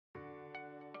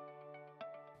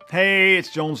Hey, it's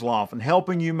Jones Loflin,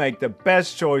 helping you make the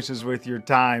best choices with your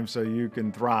time so you can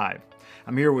thrive.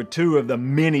 I'm here with two of the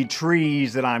many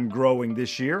trees that I'm growing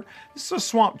this year. This is a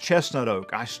swamp chestnut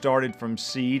oak I started from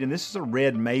seed, and this is a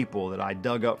red maple that I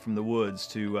dug up from the woods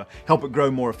to help it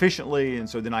grow more efficiently, and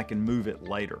so then I can move it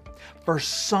later. For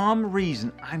some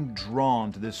reason, I'm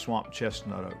drawn to this swamp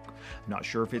chestnut oak. I'm not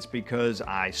sure if it's because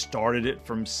I started it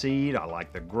from seed. I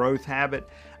like the growth habit.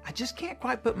 I just can't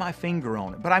quite put my finger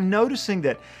on it, but I'm noticing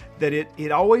that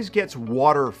it always gets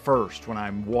water first when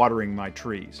I'm watering my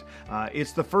trees.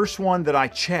 It's the first one that I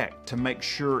check to make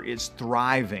sure it's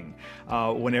thriving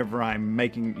whenever I'm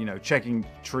checking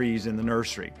trees in the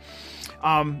nursery.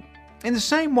 In the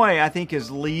same way, I think as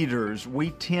leaders,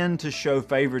 we tend to show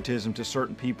favoritism to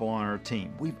certain people on our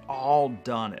team. We've all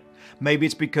done it. Maybe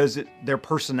it's because their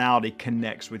personality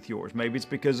connects with yours. Maybe it's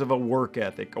because of a work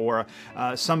ethic or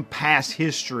some past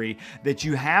history that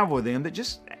you have with them that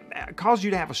just cause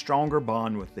you to have a stronger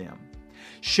bond with them.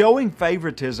 Showing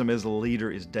favoritism as a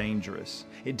leader is dangerous.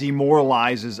 It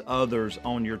demoralizes others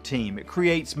on your team. It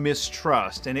creates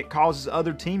mistrust, and it causes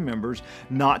other team members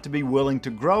not to be willing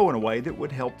to grow in a way that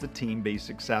would help the team be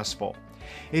successful.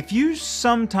 If you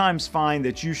sometimes find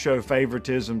that you show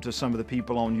favoritism to some of the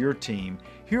people on your team,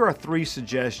 here are 3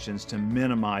 suggestions to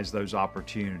minimize those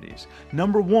opportunities.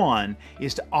 Number 1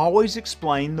 is to always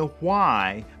explain the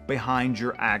why behind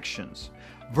your actions.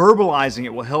 Verbalizing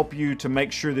it will help you to make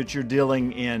sure that you're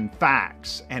dealing in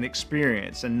facts and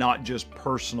experience and not just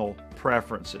personal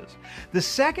preferences. The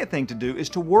second thing to do is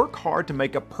to work hard to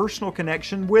make a personal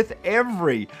connection with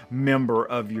every member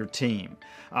of your team.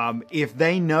 If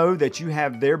they know that you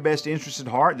have their best interest at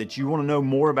heart, that you want to know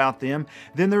more about them,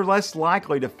 then they're less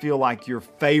likely to feel like you're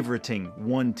favoriting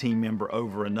one team member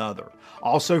over another.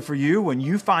 Also for you, when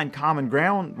you find common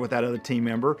ground with that other team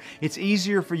member, it's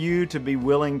easier for you to be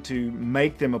willing to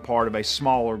make them a part of a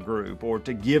smaller group or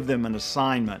to give them an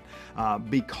assignment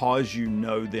because you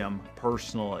know them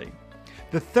personally.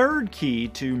 The third key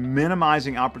to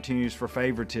minimizing opportunities for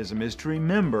favoritism is to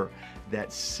remember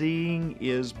that seeing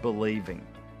is believing.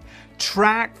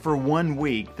 Track for 1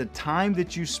 week the time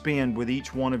that you spend with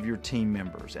each one of your team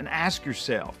members and ask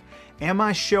yourself, am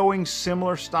I showing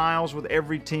similar styles with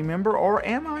every team member, or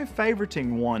am I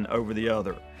favoriting one over the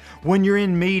other? When you're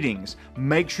in meetings,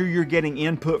 make sure you're getting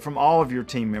input from all of your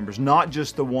team members, not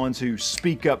just the ones who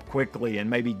speak up quickly and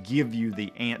maybe give you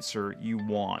the answer you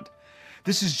want.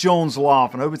 This is Jones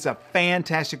Loflin. I hope it's a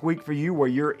fantastic week for you where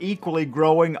you're equally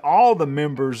growing all the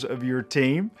members of your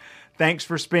team. Thanks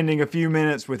for spending a few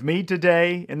minutes with me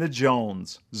today in the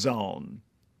Jones Zone.